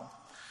Bible.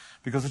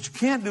 Because what you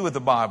can't do with the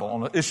Bible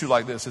on an issue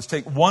like this is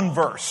take one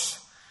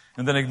verse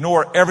and then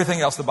ignore everything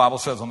else the Bible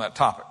says on that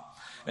topic.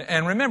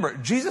 And remember,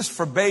 Jesus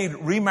forbade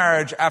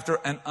remarriage after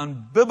an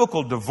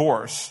unbiblical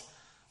divorce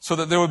so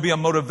that there would be a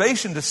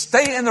motivation to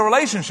stay in the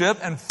relationship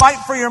and fight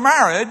for your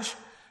marriage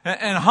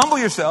and humble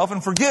yourself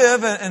and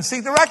forgive and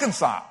seek to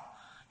reconcile.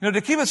 You know,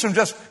 to keep us from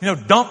just,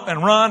 dump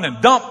and run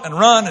and dump and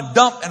run and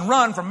dump and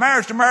run from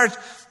marriage to marriage,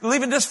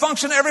 leaving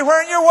dysfunction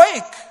everywhere in your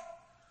wake.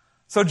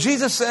 So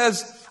Jesus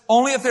says,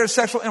 only if there's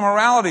sexual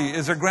immorality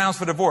is there grounds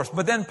for divorce.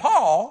 But then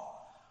Paul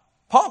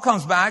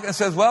comes back and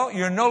says, well,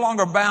 you're no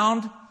longer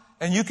bound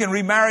and you can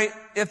remarry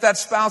if that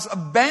spouse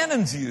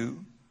abandons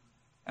you.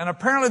 And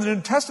apparently the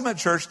New Testament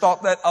church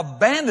thought that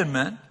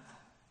abandonment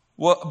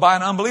by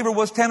an unbeliever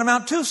was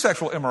tantamount to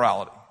sexual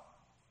immorality.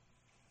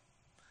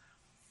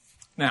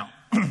 Now,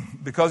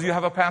 because you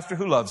have a pastor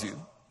who loves you,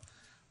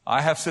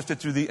 I have sifted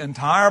through the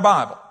entire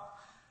Bible,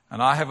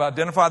 and I have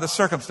identified the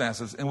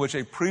circumstances in which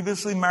a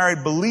previously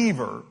married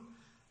believer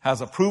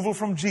has approval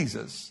from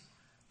Jesus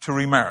to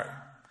remarry.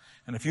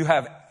 And if you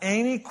have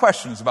any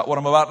questions about what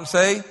I'm about to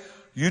say,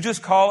 you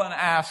just call and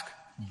ask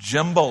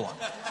Jim Boland.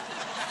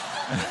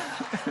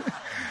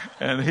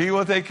 And he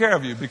will take care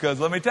of you,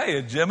 because let me tell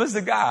you, Jim is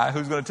the guy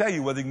who's going to tell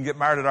you whether you can get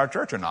married at our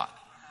church or not.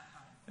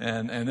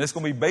 And it's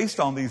going to be based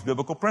on these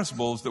biblical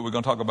principles that we're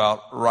going to talk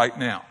about right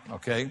now.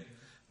 Okay?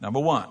 Number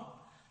one,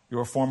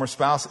 your former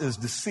spouse is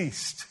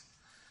deceased.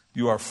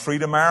 You are free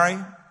to marry,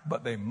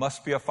 but they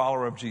must be a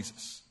follower of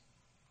Jesus.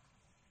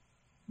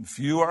 If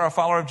you are a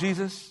follower of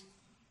Jesus,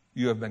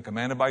 you have been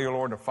commanded by your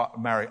Lord to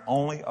marry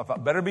only,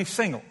 better be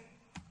single.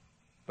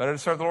 Better to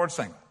serve the Lord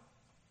single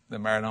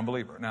than marry an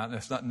unbeliever. Now,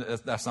 that's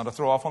not a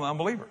throw off on the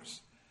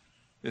unbelievers.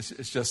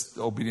 It's just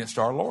obedience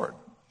to our Lord.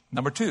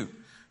 Number two,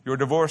 your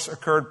divorce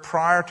occurred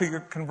prior to your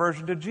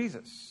conversion to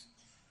Jesus.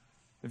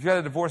 If you had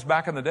a divorce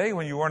back in the day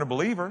when you weren't a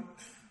believer,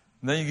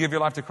 and then you give your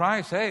life to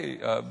Christ, hey,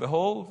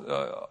 behold,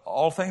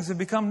 all things have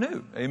become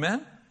new.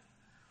 Amen?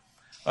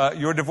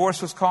 Your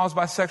divorce was caused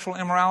by sexual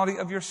immorality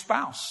of your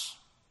spouse.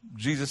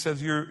 Jesus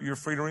says you're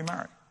free to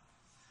remarry.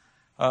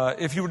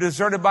 If you were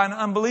deserted by an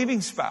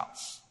unbelieving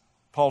spouse,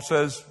 Paul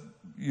says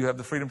you have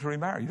the freedom to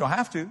remarry. You don't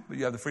have to, but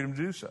you have the freedom to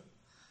do so.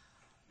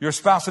 Your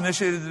spouse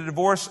initiated the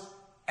divorce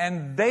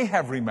and they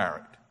have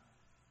remarried,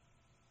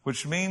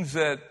 which means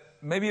that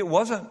maybe it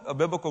wasn't a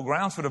biblical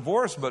grounds for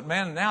divorce, but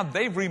man, now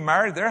they've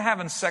remarried. They're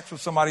having sex with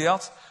somebody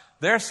else.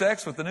 Their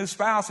sex with the new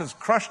spouse has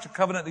crushed the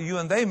covenant that you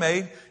and they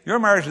made. Your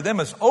marriage to them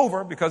is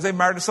over because they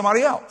married to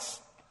somebody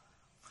else.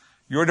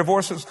 Your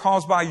divorce was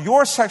caused by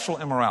your sexual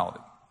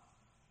immorality,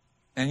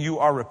 and you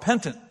are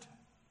repentant,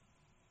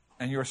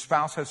 and your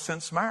spouse has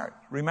since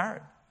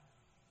remarried.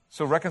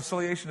 So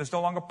reconciliation is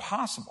no longer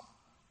possible.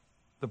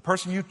 The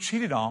person you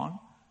cheated on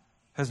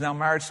has now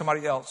married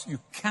somebody else. You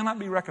cannot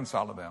be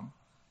reconciled to them.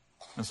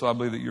 And so I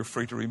believe that you're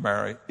free to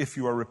remarry if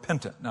you are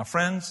repentant. Now,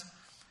 friends,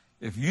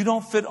 if you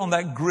don't fit on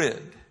that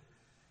grid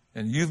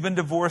and you've been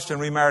divorced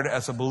and remarried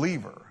as a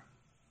believer,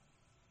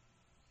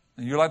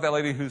 and you're like that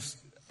lady who's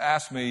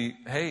asked me,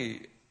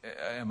 hey,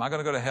 am I going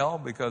to go to hell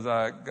because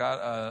I got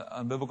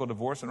an unbiblical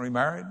divorce and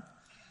remarried?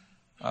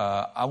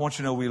 I want you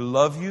to know we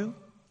love you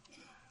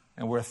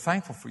and we're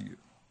thankful for you.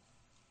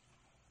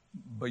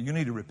 But you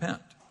need to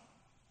repent.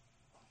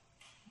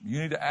 You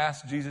need to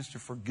ask Jesus to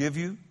forgive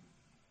you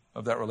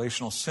of that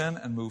relational sin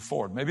and move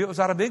forward. Maybe it was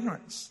out of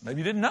ignorance.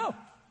 Maybe you didn't know.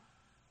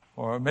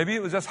 Or maybe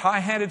it was just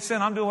high-handed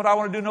sin. I'm doing what I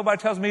want to do. Nobody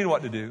tells me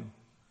what to do.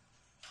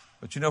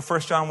 But you know,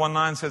 1 John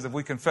 1:9 says, if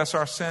we confess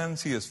our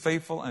sins, he is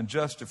faithful and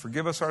just to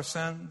forgive us our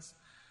sins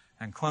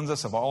and cleanse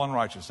us of all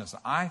unrighteousness.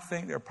 I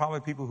think there are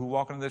probably people who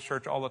walk into this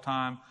church all the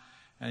time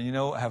and, you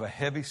know, have a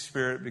heavy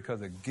spirit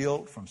because of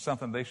guilt from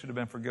something they should have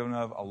been forgiven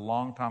of a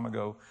long time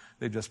ago.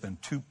 They've just been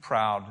too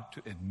proud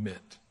to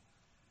admit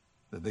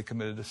that they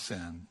committed a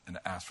sin and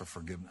to ask for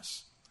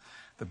forgiveness.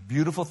 The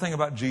beautiful thing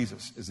about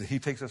Jesus is that he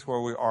takes us where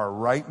we are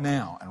right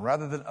now. And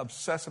rather than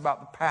obsess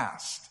about the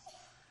past,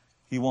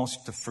 he wants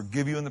to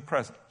forgive you in the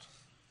present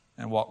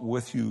and walk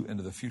with you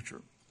into the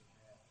future.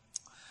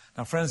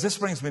 Now, friends, this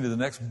brings me to the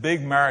next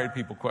big married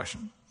people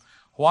question.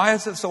 Why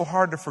is it so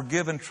hard to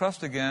forgive and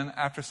trust again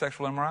after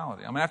sexual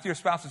immorality? I mean, after your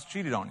spouse has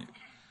cheated on you.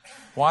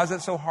 Why is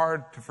it so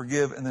hard to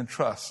forgive and then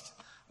trust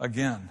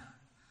again?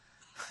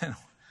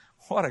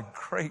 What a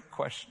great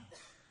question.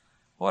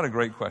 What a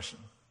great question.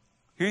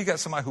 Here you got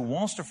somebody who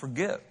wants to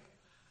forgive,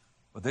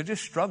 but they're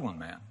just struggling,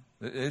 man.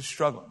 They're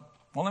struggling.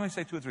 Well, let me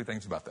say 2 or 3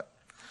 things about that.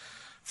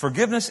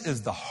 Forgiveness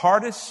is the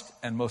hardest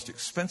and most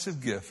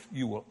expensive gift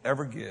you will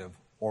ever give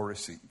or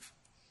receive.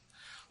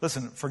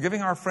 Listen,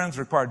 forgiving our friends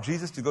required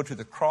Jesus to go to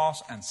the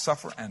cross and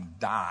suffer and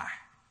die.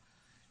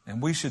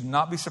 And we should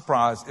not be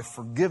surprised if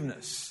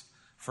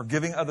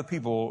forgiving other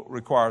people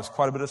requires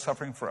quite a bit of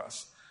suffering for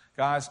us.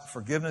 Guys,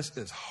 forgiveness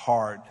is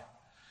hard.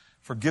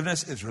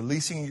 Forgiveness is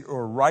releasing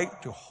your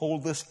right to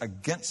hold this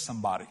against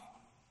somebody.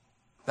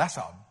 That's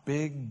a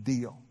big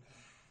deal.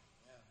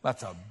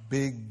 That's a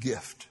big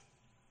gift.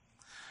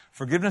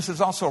 Forgiveness is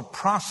also a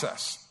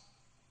process.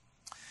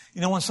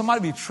 You know, when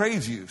somebody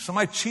betrays you,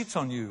 somebody cheats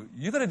on you,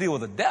 you're going to deal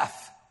with a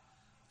death.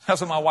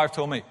 That's what my wife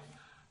told me.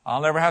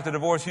 I'll never have to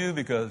divorce you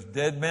because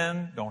dead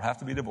men don't have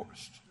to be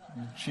divorced.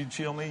 You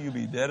cheat on me, you'll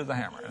be dead as a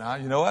hammer.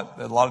 And you know what?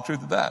 There's a lot of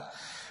truth to that.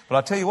 But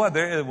I'll tell you what,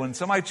 when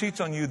somebody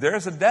cheats on you,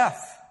 there's a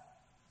death.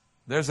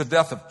 There's a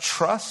death of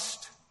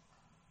trust.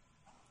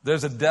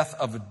 There's a death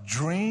of a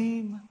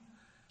dream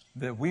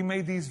that we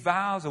made these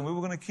vows and we were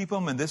going to keep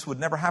them and this would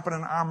never happen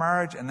in our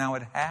marriage, and now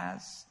it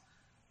has.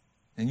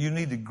 And you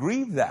need to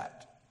grieve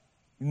that.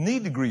 You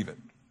need to grieve it.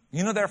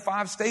 You know, there are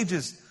 5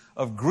 stages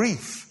of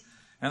grief.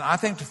 And I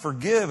think to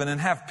forgive and then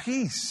have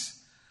peace,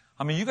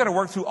 I mean, you got to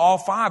work through all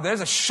 5.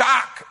 There's a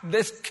shock.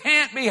 This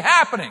can't be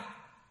happening.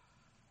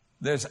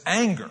 There's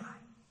anger.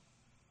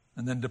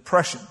 And then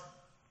depression.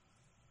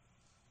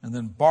 And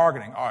then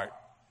bargaining. All right,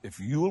 if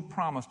you will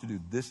promise to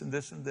do this and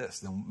this and this,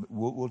 then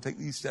we'll take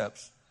these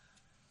steps.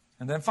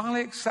 And then finally,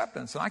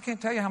 acceptance. And I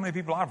can't tell you how many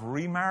people I've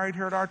remarried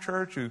here at our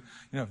church who,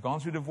 have gone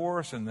through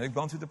divorce and they've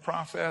gone through the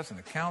process and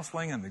the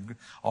counseling and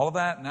all of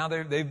that. Now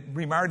they've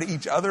remarried to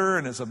each other,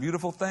 and it's a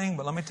beautiful thing.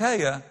 But let me tell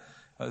you,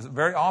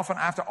 very often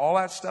after all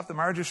that stuff, the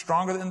marriage is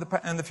stronger in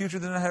the future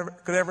than it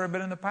could ever have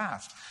been in the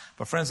past.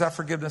 But friends, that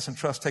forgiveness and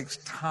trust takes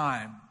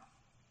time.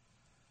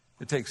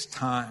 It takes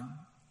time.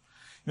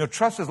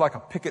 Trust is like a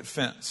picket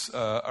fence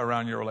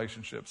around your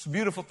relationship. It's a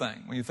beautiful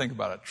thing when you think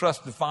about it.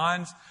 Trust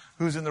defines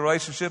who's in the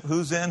relationship,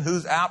 who's in,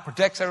 who's out,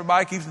 protects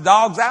everybody, keeps the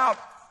dogs out.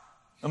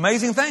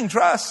 Amazing thing,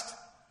 trust.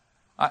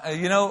 But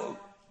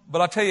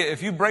I'll tell you,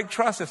 if you break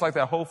trust, it's like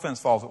that whole fence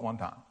falls at one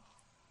time.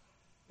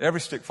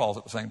 Every stick falls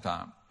at the same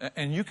time.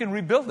 And you can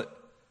rebuild it.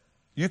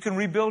 You can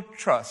rebuild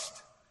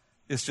trust.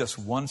 It's just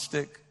one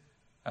stick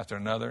after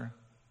another.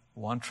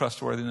 One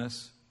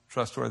trustworthiness.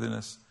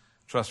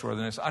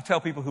 I tell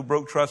people who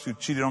broke trust, who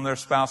cheated on their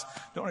spouse,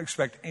 don't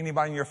expect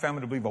anybody in your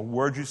family to believe a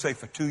word you say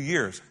for 2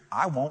 years.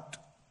 I won't.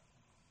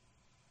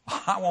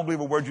 I won't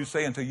believe a word you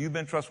say until you've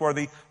been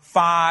trustworthy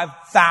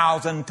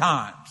 5,000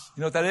 times.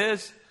 You know what that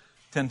is?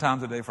 10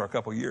 times a day for a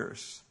couple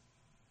years.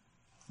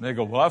 And they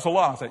go, well, that's a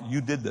lot. I said,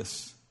 you did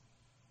this.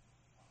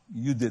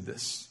 You did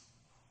this.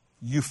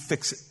 You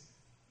fix it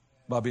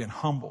by being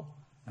humble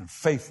and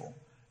faithful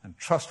and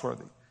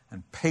trustworthy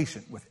and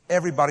patient with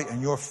everybody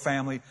in your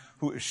family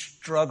who is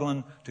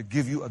struggling to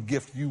give you a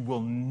gift you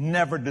will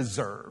never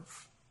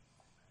deserve,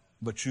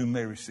 but you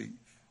may receive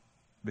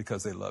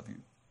because they love you.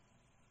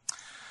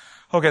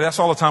 Okay, that's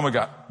all the time we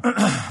got.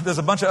 There's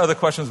a bunch of other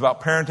questions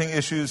about parenting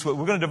issues. We're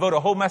going to devote a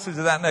whole message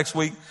to that next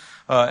week,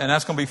 and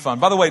that's going to be fun.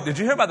 By the way, did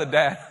you hear about the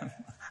dad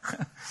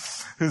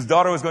whose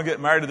daughter was going to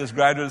get married to this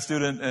graduate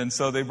student? And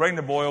so they bring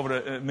the boy over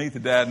to meet the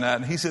dad and that,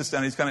 and he sits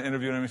down, he's kind of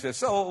interviewing him. He says,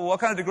 so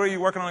what kind of degree are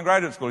you working on in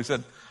graduate school? He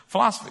said,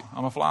 philosophy.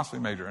 I'm a philosophy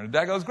major. And the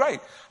dad goes,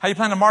 great. How you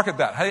plan to market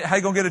that? How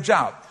you going to get a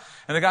job?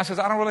 And the guy says,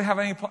 I don't really have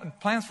any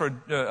plans for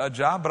a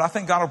job, but I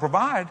think God will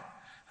provide.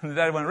 And the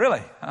dad went,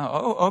 really?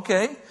 Oh,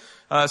 okay.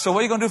 So what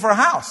are you going to do for a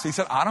house? He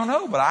said, I don't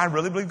know, but I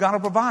really believe God will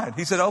provide.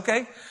 He said,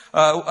 okay.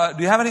 Do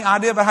you have any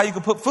idea about how you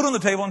can put food on the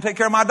table and take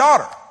care of my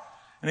daughter?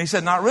 And he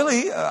said, not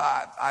really.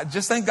 I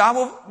just think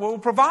God will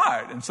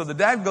provide. And so the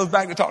dad goes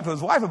back to talk to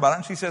his wife about it.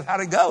 And she says,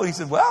 how'd it go? He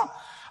said, well,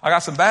 I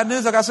got some bad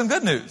news. I got some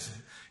good news.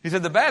 He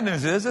said, the bad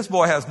news is this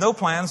boy has no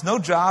plans, no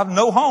job,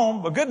 no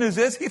home. But good news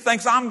is he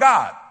thinks I'm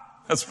God.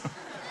 That's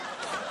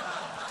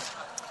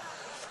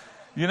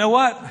You know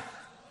what?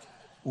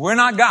 We're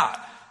not God.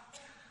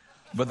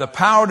 But the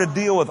power to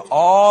deal with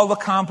all the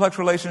complex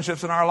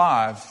relationships in our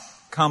lives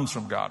comes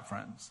from God,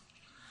 friends.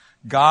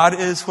 God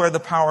is where the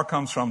power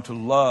comes from to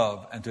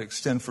love and to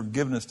extend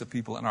forgiveness to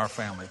people in our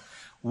family.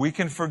 We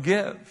can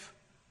forgive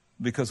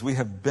because we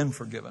have been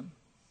forgiven.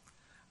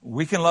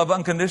 We can love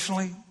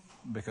unconditionally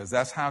because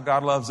that's how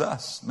God loves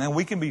us. Man,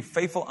 we can be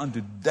faithful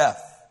unto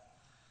death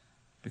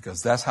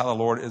because that's how the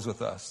Lord is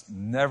with us.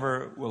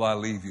 Never will I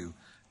leave you.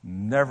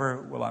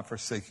 Never will I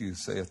forsake you,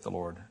 saith the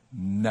Lord.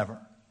 Never.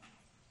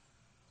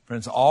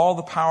 Friends, all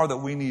the power that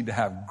we need to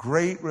have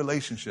great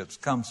relationships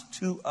comes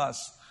to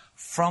us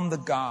from the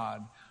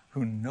God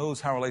who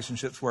knows how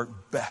relationships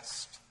work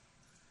best.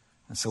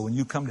 And so when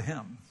you come to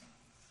Him,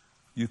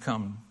 you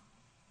come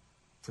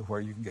to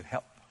where you can get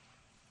help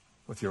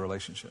with your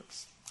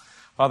relationships.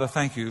 Father,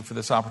 thank you for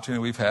this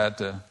opportunity we've had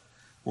to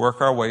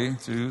work our way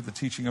through the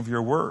teaching of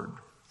your word.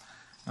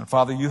 And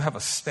Father, you have a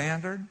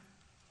standard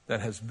that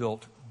has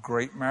built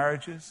great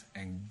marriages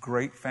and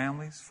great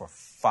families for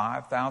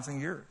 5,000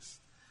 years.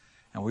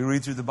 And we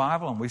read through the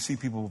Bible and we see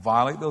people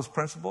violate those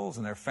principles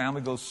and their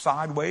family goes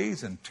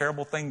sideways and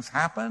terrible things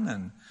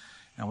happen.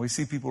 And we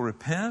see people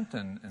repent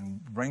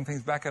and bring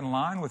things back in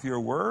line with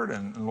your word.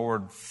 And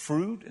Lord,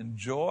 fruit and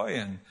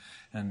joy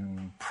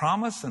and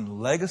promise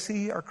and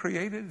legacy are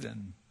created.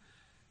 And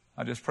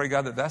I just pray,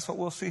 God, that that's what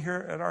we'll see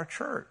here at our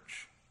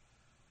church.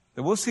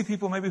 That we'll see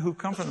people maybe who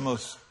come from the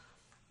most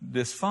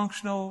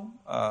dysfunctional,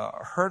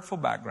 hurtful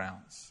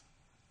backgrounds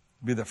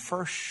be the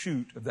first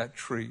shoot of that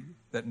tree,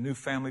 that new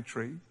family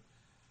tree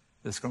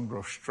that's going to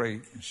grow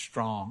straight and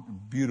strong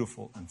and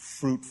beautiful and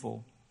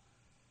fruitful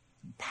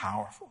and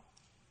powerful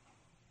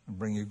and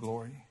bring you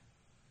glory.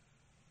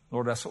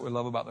 Lord, that's what we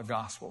love about the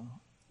gospel.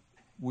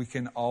 We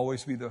can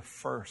always be the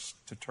first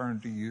to turn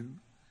to you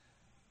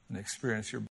and experience your